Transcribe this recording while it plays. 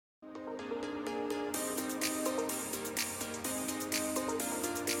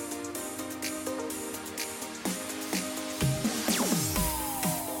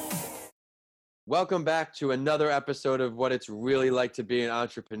Welcome back to another episode of What It's Really Like to Be an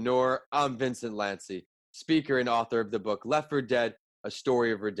Entrepreneur. I'm Vincent Lancy, speaker and author of the book Left for Dead, A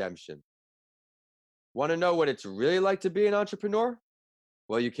Story of Redemption. Want to know what it's really like to be an entrepreneur?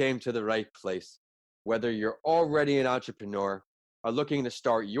 Well, you came to the right place. Whether you're already an entrepreneur, are looking to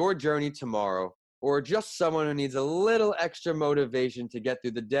start your journey tomorrow, or just someone who needs a little extra motivation to get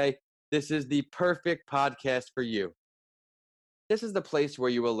through the day, this is the perfect podcast for you. This is the place where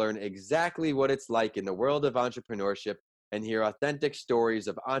you will learn exactly what it's like in the world of entrepreneurship and hear authentic stories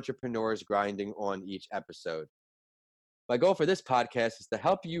of entrepreneurs grinding on each episode. My goal for this podcast is to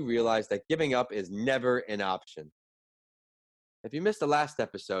help you realize that giving up is never an option. If you missed the last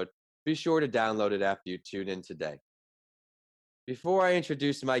episode, be sure to download it after you tune in today. Before I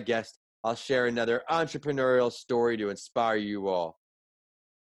introduce my guest, I'll share another entrepreneurial story to inspire you all.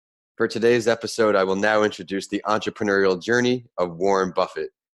 For today's episode, I will now introduce the entrepreneurial journey of Warren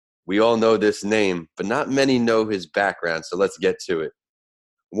Buffett. We all know this name, but not many know his background, so let's get to it.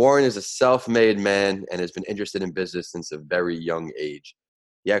 Warren is a self-made man and has been interested in business since a very young age.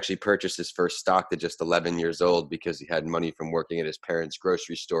 He actually purchased his first stock at just 11 years old because he had money from working at his parents'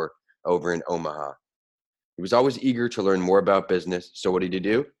 grocery store over in Omaha. He was always eager to learn more about business, so what did he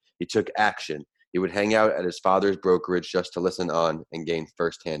do? He took action. He would hang out at his father's brokerage just to listen on and gain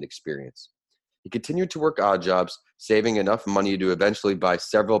firsthand experience. He continued to work odd jobs, saving enough money to eventually buy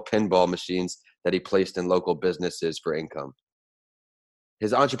several pinball machines that he placed in local businesses for income.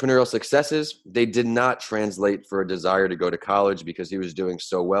 His entrepreneurial successes, they did not translate for a desire to go to college because he was doing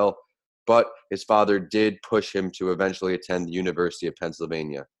so well, but his father did push him to eventually attend the University of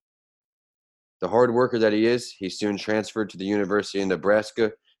Pennsylvania. The hard worker that he is, he soon transferred to the University of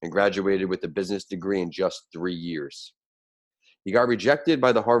Nebraska and graduated with a business degree in just 3 years. He got rejected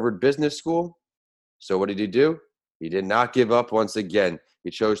by the Harvard Business School. So what did he do? He did not give up once again. He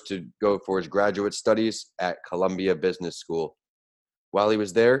chose to go for his graduate studies at Columbia Business School. While he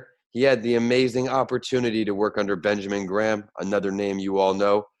was there, he had the amazing opportunity to work under Benjamin Graham, another name you all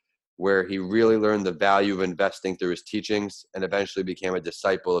know, where he really learned the value of investing through his teachings and eventually became a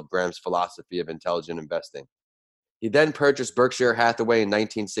disciple of Graham's philosophy of intelligent investing. He then purchased Berkshire Hathaway in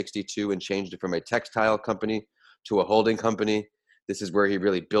 1962 and changed it from a textile company to a holding company. This is where he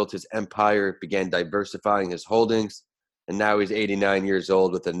really built his empire, began diversifying his holdings, and now he's 89 years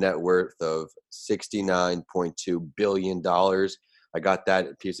old with a net worth of $69.2 billion. I got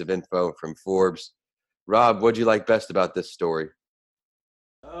that piece of info from Forbes. Rob, what'd you like best about this story?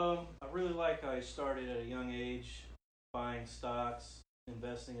 I really like how he started at a young age, buying stocks,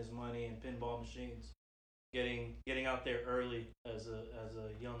 investing his money in pinball machines. Getting out there early as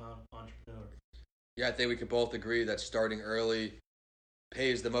a young entrepreneur. Yeah, I think we could both agree that starting early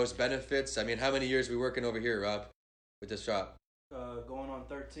pays the most benefits. I mean, how many years are we working over here, Rob, with this shop? Going on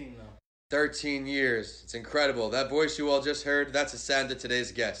 13 now. 13 years. It's incredible. That voice you all just heard, that's the sound of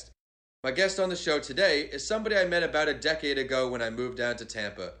today's guest. My guest on the show today is somebody I met about a decade ago when I moved down to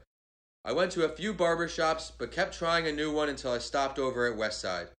Tampa. I went to a few barber shops, but kept trying a new one until I stopped over at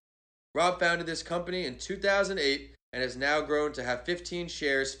Westside. Rob founded this company in 2008 and has now grown to have 15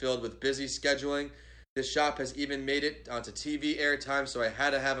 shares filled with busy scheduling. This shop has even made it onto TV airtime, so I had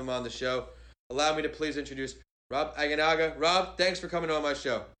to have him on the show. Allow me to please introduce Rob Aginaga. Rob, thanks for coming on my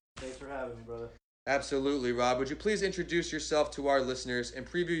show. Thanks for having me, brother. Absolutely, Rob. Would you please introduce yourself to our listeners and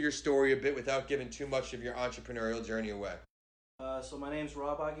preview your story a bit without giving too much of your entrepreneurial journey away? So my name's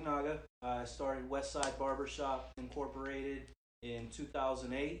Rob Aginaga. I started Westside Barbershop Incorporated in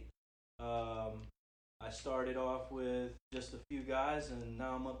 2008. I started off with just a few guys, and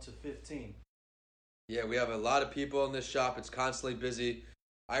now I'm up to 15. Yeah, we have a lot of people in this shop. It's constantly busy.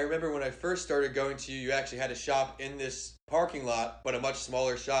 I remember when I first started going to you, you actually had a shop in this parking lot, but a much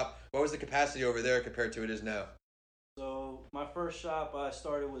smaller shop. What was the capacity over there compared to it is now? So my first shop, I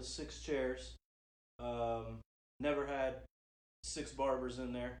started with 6 chairs. Never had 6 barbers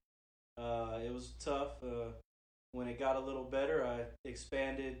in there. It was tough. When it got a little better, I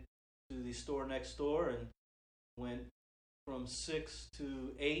expanded to the store next door and went from 6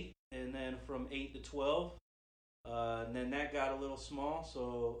 to 8, and then from 8 to 12. And then that got a little small,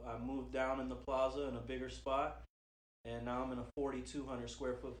 so I moved down in the plaza in a bigger spot. And now I'm in a 4,200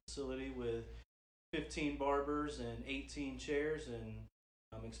 square foot facility with 15 barbers and 18 chairs, and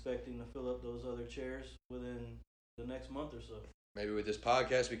I'm expecting to fill up those other chairs within the next month or so. Maybe with this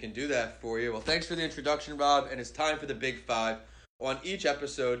podcast we can do that for you. Well, thanks for the introduction, Rob, and it's time for the Big Five. On each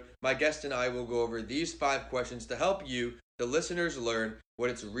episode, my guest and I will go over these 5 questions to help you, the listeners, learn what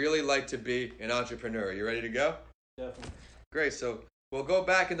it's really like to be an entrepreneur. You ready to go? Definitely. Great. So We'll go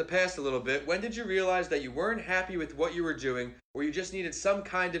back in the past a little bit. When did you realize that you weren't happy with what you were doing, or you just needed some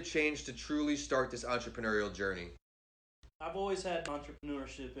kind of change to truly start this entrepreneurial journey? I've always had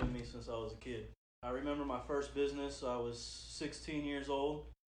entrepreneurship in me since I was a kid. I remember my first business. I was 16 years old,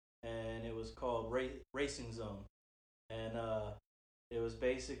 and it was called Racing Zone. And it was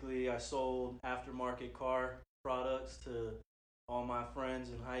basically I sold aftermarket car products to all my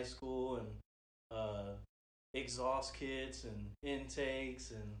friends in high school, and exhaust kits and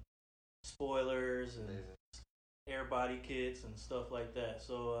intakes and spoilers and air body kits and stuff like that.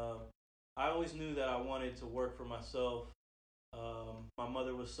 So I always knew that I wanted to work for myself. My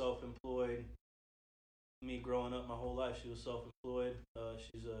mother was self-employed. Me growing up my whole life, she was self-employed.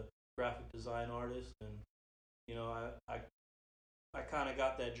 She's a graphic design artist, and I kind of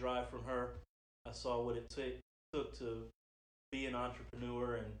got that drive from her. I saw what it took to be an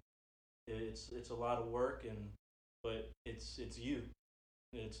entrepreneur, and it's a lot of work, but it's you.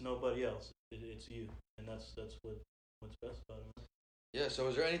 It's nobody else. It's you, and that's what's best about it. Yeah, so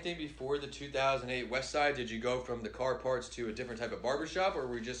was there anything before the 2008 West Side? Did you go from the car parts to a different type of barbershop, or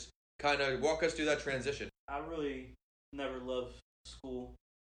were you just kind of walk us through that transition? I really never loved school.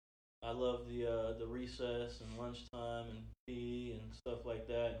 I loved the recess and lunchtime and PE and stuff like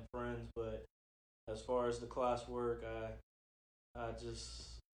that and friends, but as far as the classwork,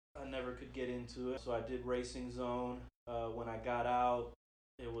 I never could get into it. So I did Racing Zone. When I got out,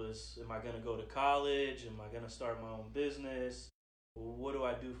 it was, am I going to go to college? Am I going to start my own business? What do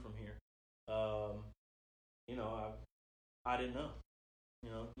I do from here? I didn't know.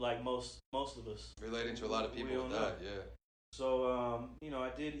 Like most of us. Relating to a lot of people with that, yeah. So, I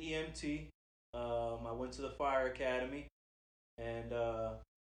did EMT. I went to the fire academy, and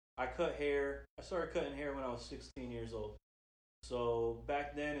I cut hair. I started cutting hair when I was 16 years old. So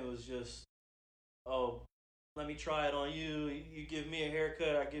back then it was just, oh, let me try it on you. You give me a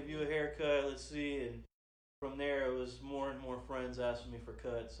haircut, I give you a haircut. Let's see. And from there, it was more and more friends asking me for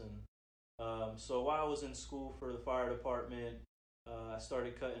cuts. And so while I was in school for the fire department, I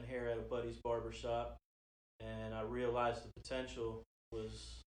started cutting hair at a buddy's barbershop, and I realized the potential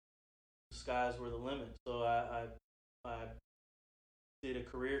was the skies were the limit. So I did a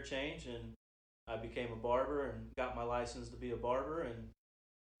career change, and I became a barber and got my license to be a barber. And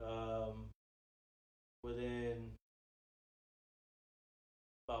within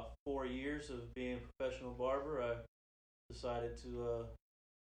about 4 years of being a professional barber, I decided to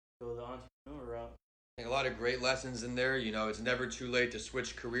go the entrepreneur route. A lot of great lessons in there. It's never too late to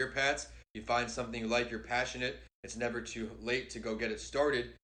switch career paths. You find something you like, you're passionate. It's never too late to go get it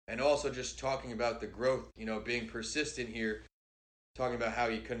started. And also just talking about the growth, being persistent here, talking about how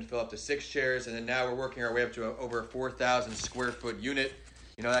you couldn't fill up to 6 chairs, and then now we're working our way up to over a 4,000 square foot unit.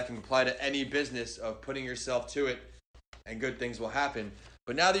 That can apply to any business of putting yourself to it, and good things will happen.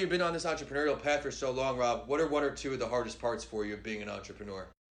 But now that you've been on this entrepreneurial path for so long, Rob, what are one or two of the hardest parts for you of being an entrepreneur?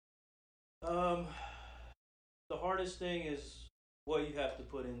 The hardest thing is what you have to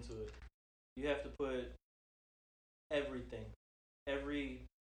put into it. You have to put everything, every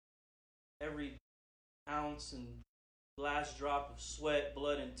ounce and last drop of sweat,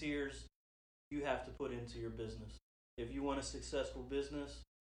 blood, and tears you have to put into your business. If you want a successful business,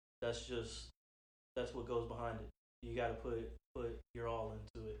 that's what goes behind it. You got to put your all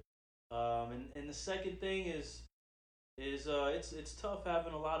into it. And the second thing is it's tough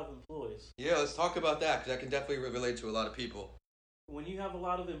having a lot of employees. Yeah, let's talk about that, because that can definitely relate to a lot of people. When you have a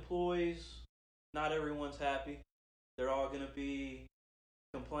lot of employees, not everyone's happy. They're all going to be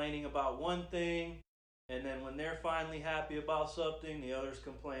complaining about one thing, and then when they're finally happy about something, the others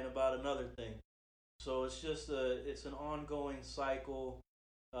complain about another thing. So it's just it's an ongoing cycle.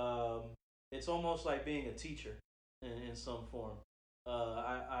 It's almost like being a teacher in some form.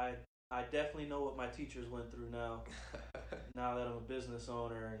 I definitely know what my teachers went through now. Now that I'm a business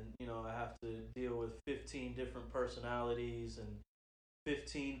owner, and I have to deal with 15 different personalities and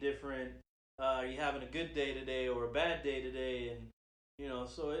 15 different. Are you having a good day today or a bad day today? And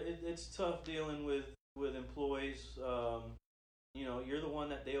so it's tough dealing with employees. You're the one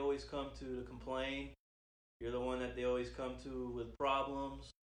that they always come to complain. You're the one that they always come to with problems.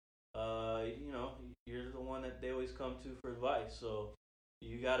 You're the one that they always come to for advice. So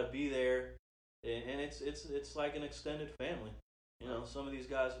you got to be there, and it's like an extended family. Some of these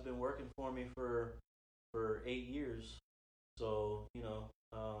guys have been working for me for 8 years. So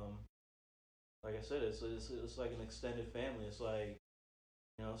like I said, it's like an extended family. It's like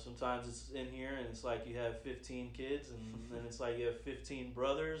sometimes it's in here and it's like you have 15 kids, and then it's like you have 15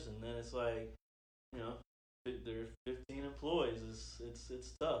 brothers, and then it's like there's 15 employees.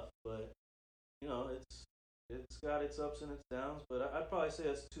 It's tough, but It's got its ups and its downs, but I'd probably say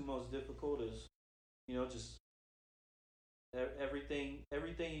that's the two most difficult is, just everything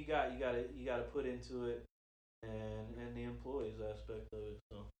you gotta put into it, and the employees aspect of it.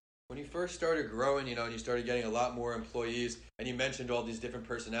 So When you first started growing, and you started getting a lot more employees, and you mentioned all these different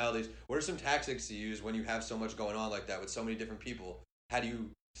personalities, what are some tactics you use when you have so much going on like that with so many different people? How do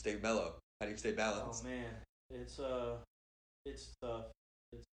you stay mellow? How do you stay balanced? oh man, it's tough.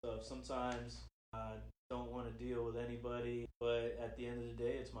 It's tough. Sometimes I don't want to deal with anybody, but at the end of the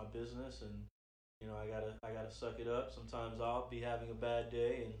day, it's my business, and I gotta suck it up. Sometimes I'll be having a bad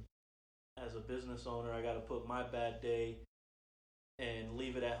day, and as a business owner, I gotta put my bad day and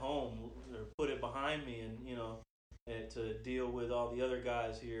leave it at home or put it behind me, and to deal with all the other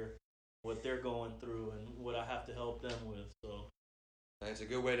guys here, what they're going through, and what I have to help them with. So That's a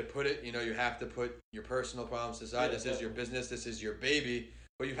good way to put it. You have to put your personal problems aside. Yeah, This is your business. This is your baby.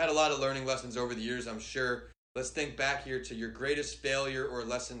 But you've had a lot of learning lessons over the years, I'm sure. Let's think back here to your greatest failure or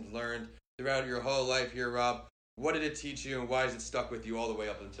lessons learned throughout your whole life here, Rob. What did it teach you, and why has it stuck with you all the way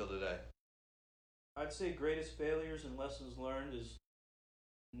up until today? I'd say greatest failures and lessons learned is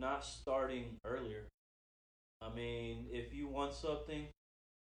not starting earlier. I mean, if you want something,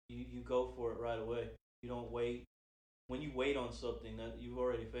 you go for it right away. You don't wait. When you wait on something, that you've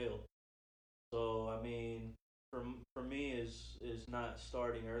already failed. So I mean, for me is not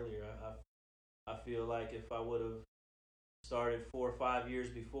starting earlier. I feel like if I would have started 4 or 5 years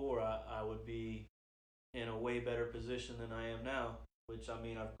before, I would be in a way better position than I am now. Which I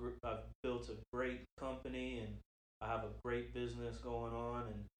mean, I've built a great company, and I have a great business going on,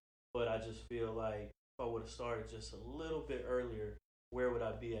 but I just feel like if I would have started just a little bit earlier, where would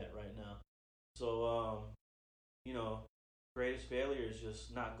I be at right now? So you know, greatest failure is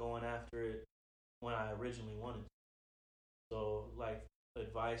just not going after it when I originally wanted to. So like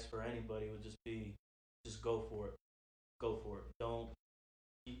advice for anybody would just be, just go for it. Go for it. Don't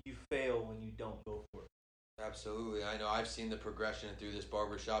you fail when you don't go for it. Absolutely. I know I've seen the progression through this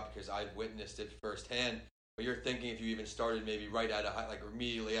barbershop because I've witnessed it firsthand. But you're thinking if you even started maybe right out of like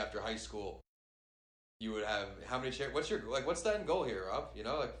immediately after high school, you would have how many chairs? What's the end goal here, Rob?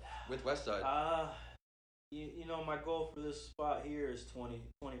 Like with Westside. My goal for this spot here is 20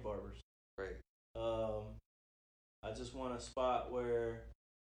 barbers. Right. I just want a spot where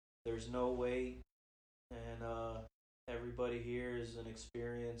there's no wait, and everybody here is an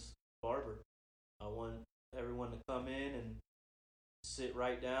experienced barber. I want everyone to come in and sit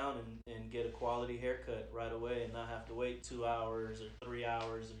right down and get a quality haircut right away, and not have to wait 2 hours or 3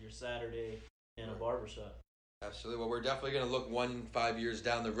 hours of your Saturday in a barbershop. Absolutely. Well, we're definitely going to look 5 years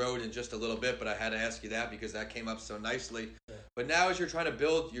down the road in just a little bit, but I had to ask you that because that came up so nicely. Yeah. But now as you're trying to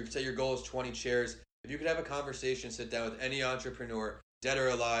build, you say your goal is 20 chairs. If you could have a conversation, sit down with any entrepreneur, dead or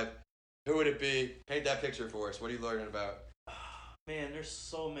alive, who would it be? Paint that picture for us. What are you learning about? Man, there's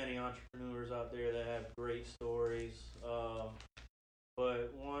so many entrepreneurs out there that have great stories.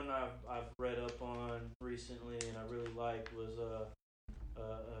 But one I've read up on recently and I really liked was a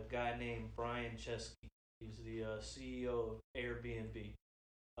guy named Brian Chesky. He's the CEO of Airbnb.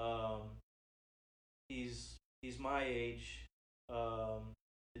 He's my age.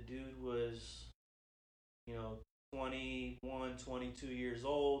 The dude was, 21, 22 years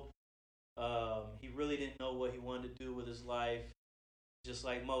old. He really didn't know what he wanted to do with his life. Just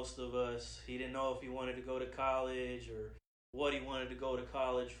like most of us, he didn't know if he wanted to go to college or what he wanted to go to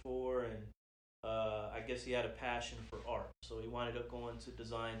college for, and I guess he had a passion for art, so he wound up going to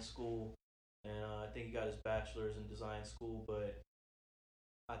design school, and I think he got his bachelor's in design school. But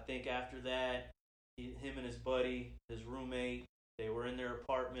I think after that, him and his buddy, his roommate, they were in their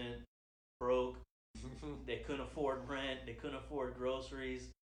apartment, broke. They couldn't afford rent, they couldn't afford groceries,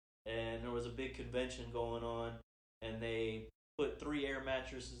 and there was a big convention going on, and they put 3 air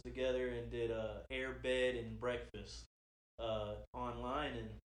mattresses together and did a air bed and breakfast online,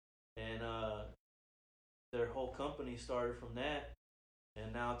 and their whole company started from that.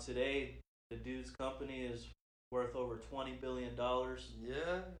 And now today, the dude's company is worth over $20 billion.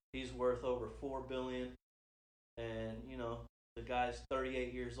 Yeah. He's worth over $4 billion, and the guy's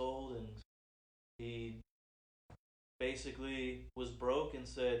 38 years old, and he basically was broke and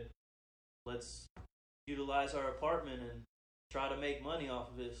said, "Let's utilize our apartment and try to make money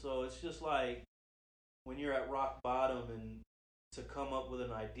off of it." So it's just like when you're at rock bottom and to come up with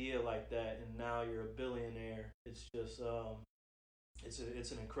an idea like that, and now you're a billionaire. It's just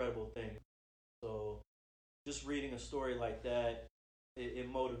it's an incredible thing. So just reading a story like that,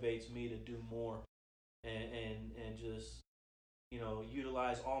 it motivates me to do more, and just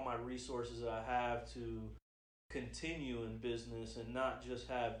utilize all my resources that I have to continue in business, and not just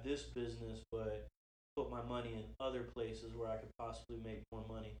have this business, but put my money in other places where I could possibly make more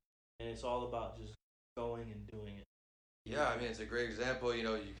money. And it's all about just going and doing it. Yeah, I mean, it's a great example. You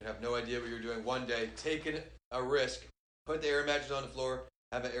can have no idea what you're doing one day, taking a risk, put the air mattress on the floor,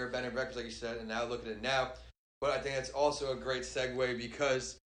 have an air bed and breakfast, like you said, and now look at it now. But I think that's also a great segue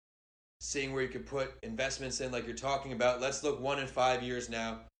because seeing where you could put investments in, like you're talking about, let's look 1 and 5 years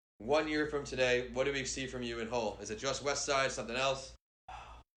now. 1 year from today, what do we see from you in Hull? Is it just West Side, something else?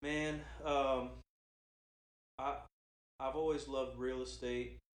 Man, I've always loved real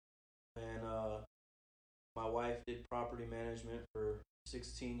estate, and my wife did property management for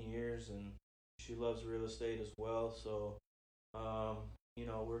 16 years, and she loves real estate as well. So,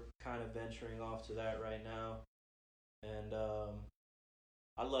 we're kind of venturing off to that right now. And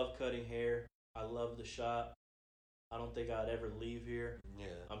I love cutting hair. I love the shop. I don't think I'd ever leave here. Yeah.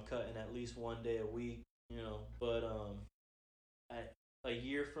 I'm cutting at least 1 day a week, But a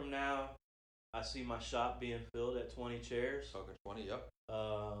year from now, I see my shop being filled at 20 chairs. Talking 20, yep.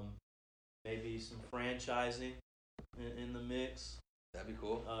 Maybe some franchising in the mix. That'd be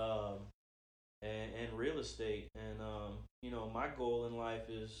cool. And real estate. And, my goal in life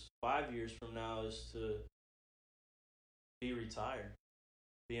is 5 years from now is to be retired.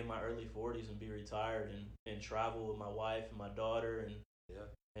 Be in my early 40s and be retired and travel with my wife and my daughter.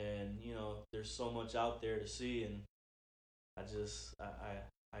 And, there's so much out there to see. And I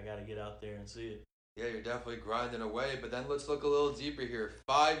got to get out there and see it. Yeah, you're definitely grinding away, but then let's look a little deeper here.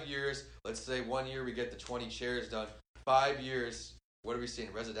 5 years, let's say 1 year we get the 20 chairs done. 5 years, what are we seeing?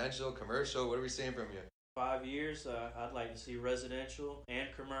 Residential, commercial, what are we seeing from you? 5 years, I'd like to see residential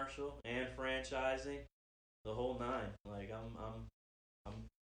and commercial and franchising, the whole nine. Like I'm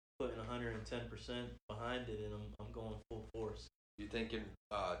putting 110% behind it, and I'm going full force. You thinking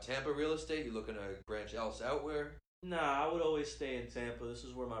Tampa real estate? You looking to branch else out where? Nah, I would always stay in Tampa. This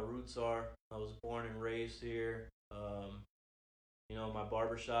is where my roots are. I was born and raised here. My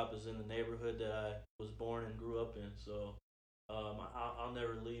barbershop is in the neighborhood that I was born and grew up in. So I'll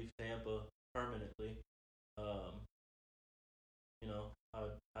never leave Tampa permanently.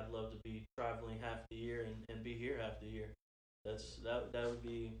 I'd love to be traveling half the year and be here half the year. That would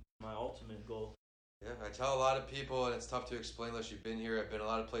be my ultimate goal. Yeah, I tell a lot of people, and it's tough to explain unless you've been here. I've been a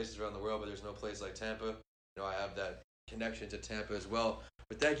lot of places around the world, but there's no place like Tampa. I have that connection to Tampa as well.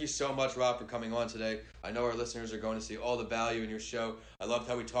 But thank you so much, Rob, for coming on today. I know our listeners are going to see all the value in your show. I loved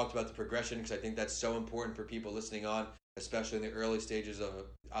how we talked about the progression because I think that's so important for people listening on, especially in the early stages of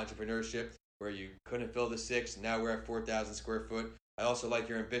entrepreneurship where you couldn't fill the 6. Now we're at 4,000 square foot. I also like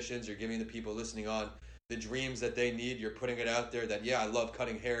your ambitions. You're giving the people listening on the dreams that they need. You're putting it out there that, I love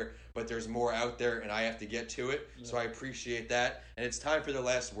cutting hair, but there's more out there and I have to get to it. Yeah. So I appreciate that. And it's time for the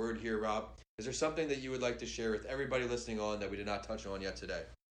last word here, Rob. Is there something that you would like to share with everybody listening on that we did not touch on yet today?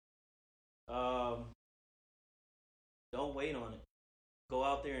 Don't wait on it. Go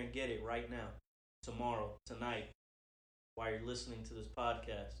out there and get it right now, tomorrow, tonight, while you're listening to this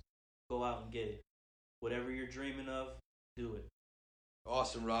podcast. Go out and get it. Whatever you're dreaming of, do it.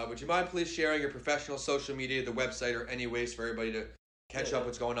 Awesome, Rob. Would you mind please sharing your professional social media, the website, or any ways for everybody to catch up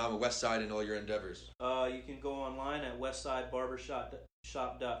what's going on with Westside and all your endeavors? You can go online at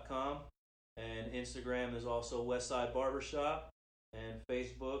westsidebarbershop.com. And Instagram is also Westside Barbershop, and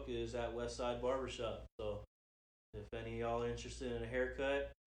Facebook is at Westside Barbershop. So if any of y'all are interested in a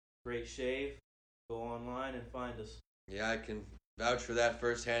haircut, great shave, go online and find us. Yeah, I can vouch for that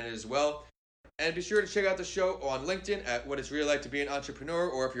firsthand as well. And be sure to check out the show on LinkedIn at What It's Really Like to Be an Entrepreneur,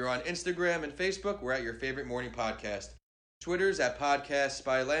 or if you're on Instagram and Facebook, we're at Your Favorite Morning Podcast. Twitter's at Podcast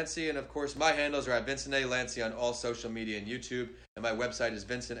by Lancey, and of course my handles are at Vincent A. Lancey on all social media and YouTube, and my website is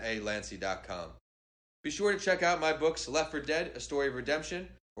vincentalancey.com. Be sure to check out my books, Left for Dead, A Story of Redemption,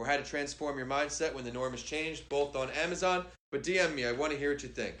 or How to Transform Your Mindset When the Norm Has Changed, both on Amazon, but DM me, I want to hear what you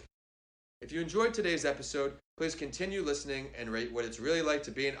think. If you enjoyed today's episode, please continue listening and rate What It's Really Like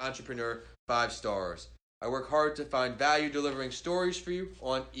to Be an Entrepreneur 5 stars. I work hard to find value delivering stories for you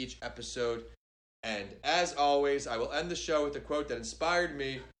on each episode. And as always, I will end the show with a quote that inspired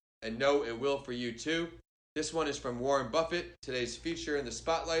me, and know it will for you too. This one is from Warren Buffett, today's feature in the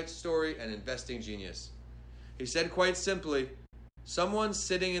Spotlight Story and Investing Genius. He said quite simply, "Someone's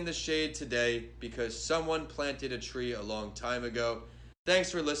sitting in the shade today because someone planted a tree a long time ago."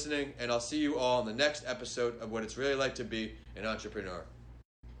 Thanks for listening, and I'll see you all in the next episode of What It's Really Like to Be an Entrepreneur.